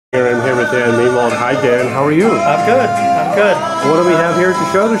I'm here with Dan Meemald. Hi Dan, how are you? I'm good, I'm good. What do we have here to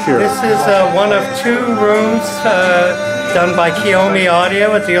show this year? This is one of two rooms done by Kyomi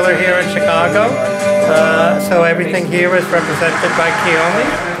Audio, a dealer here in Chicago. So everything here is represented by Kyomi.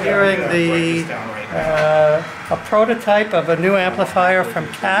 Hearing a prototype of a new amplifier from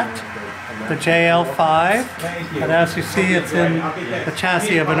CAT, the JL5. And as you see, it's in the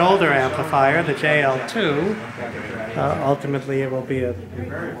chassis of an older amplifier, the JL2. Ultimately, it will be a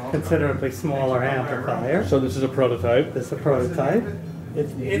considerably smaller amplifier. So this is a prototype? This is a prototype.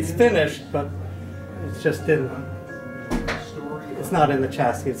 It's finished, but it's just it's not in the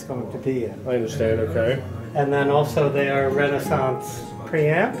chassis it's going to be in. I understand, okay. And then also their Renaissance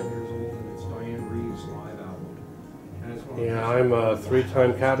preamp. Yeah, I'm a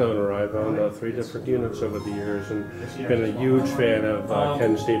three-time CAT owner. I've owned 3 different units over the years and been a huge fan of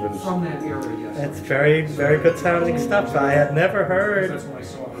Ken Stevens. It's very, very good sounding stuff. I had never heard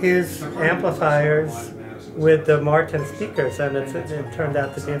his amplifiers with the Marten speakers, and it turned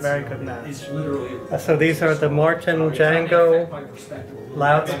out to be a very good match. So these are the Marten Django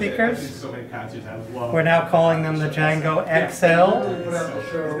loudspeakers. We're now calling them the Django XL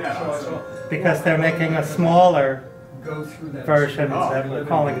because they're making a smaller version that we're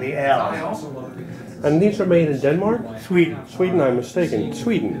calling the L. And these are made in Denmark? Sweden. Sweden, I'm mistaken.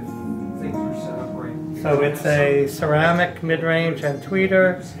 Sweden. So it's a ceramic mid-range and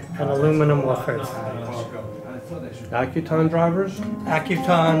tweeter and aluminum woofers. Accuton drivers?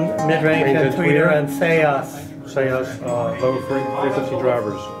 Accuton mid-range and tweeter and Seos. Seos low frequency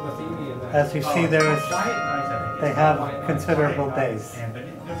drivers. As you see, they have considerable bass.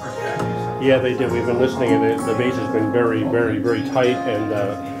 Yeah, they did. We've been listening, and the bass has been very, very, very tight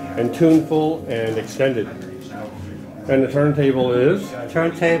and tuneful and extended. And the turntable is?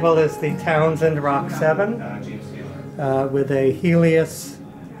 Turntable is the Townshend Rock 7 with a Helios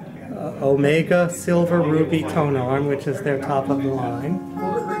Omega Silver Ruby tone arm, which is their top of the line.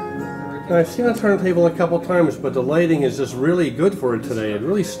 Now, I've seen a turntable a couple times, but the lighting is just really good for it today. It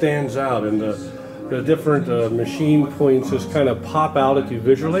really stands out, and the different machine points just kind of pop out at you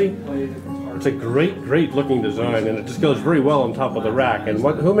visually. It's a great, great looking design, and it just goes very well on top of the rack. And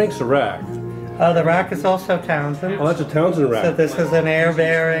who makes the rack? The rack is also Townshend. Oh, that's a Townshend rack. So this is an air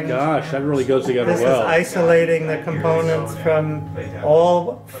bearing. Gosh, that really goes together well. This is isolating the components from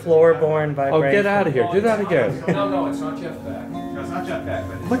all floor-borne vibrations. Oh, get out of here. Do that again. No, it's not Jeff Beck. No, it's not Jeff Beck.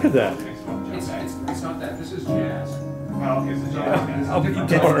 But look at that. It's not that. This is jazz.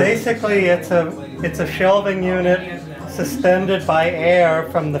 It's a shelving unit suspended by air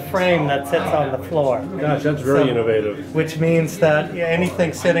from the frame that sits on the floor. Gosh, that's very innovative. Which means that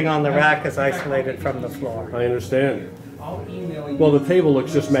anything sitting on the rack is isolated from the floor. I understand. Well, the table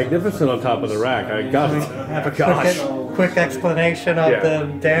looks just magnificent on top of the rack. I got it. Have a quick explanation of the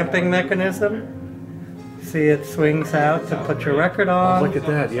damping mechanism. See, it swings out to put your record on. Oh, look at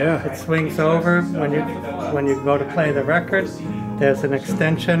that, yeah. It swings over when you go to play the record. There's an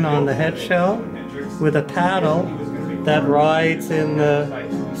extension on the head shell with a paddle that rides in the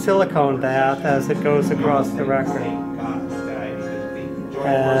silicone bath as it goes across the record.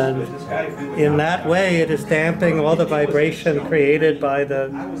 And in that way, it is damping all the vibration created by the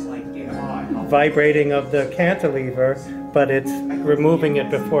vibrating of the cantilever, but it's removing it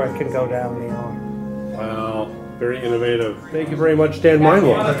before it can go down the arm. Wow, very innovative. Thank you very much, Dan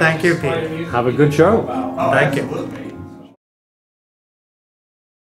Meemald. Thank you, Pete. Have a good show. Thank you.